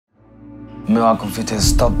Mewa Confit has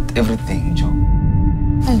stopped everything, Joe. I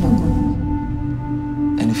know.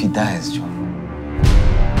 And if he dies, Joe?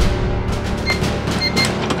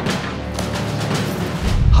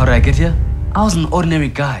 How did I get here? I was an ordinary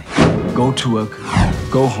guy. Go to work,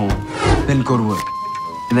 go home, then go to work.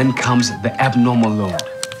 And then comes the abnormal load,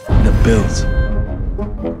 the bills.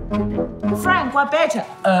 Frank, what better?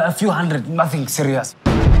 A few hundred, nothing serious.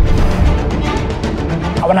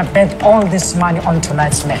 I want to bet all this money on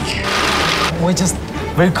tonight's match. We're just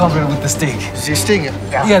very confident with the Sting. Is he Stinger?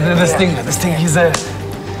 Yeah, the Stinger. The Stinger. He's a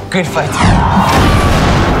great fighter.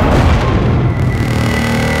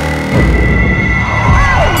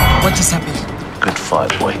 What just happened? Good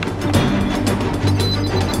fight, boy.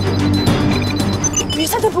 You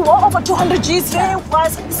said that we were over 200 G's. Where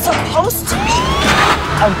was it supposed to be?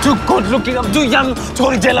 I'm too good looking. I'm too young to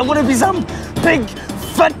go to jail. I want to be some big,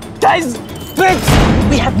 fat guy's bitch.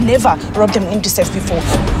 We have never robbed them into safe before.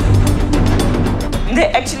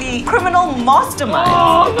 They're actually criminal masterminds.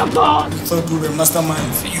 Oh my God! So do the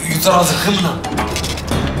masterminds. You thought I was a criminal?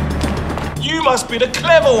 You must be the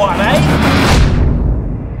clever one, eh?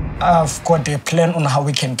 I've got a plan on how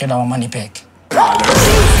we can get our money back.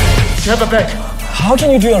 You have a bag. How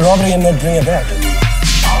can you do a robbery and not bring it back?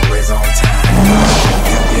 Always on time.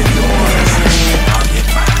 You get yours, I'll get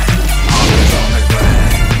mine. Always on the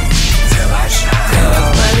grind till I shine.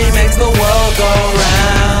 'Cause money makes the world go round.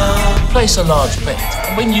 Place a large bet,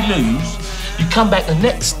 and when you lose, you come back the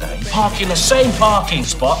next day, park in the same parking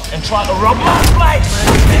spot, and try to rob my place.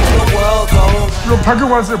 Money makes the world go round. Your pocket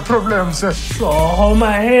was a problem, sir. So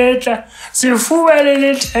my head, si fuwa le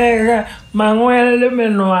letheka, mangwele le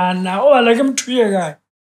menwana, o la ke motho ye kae?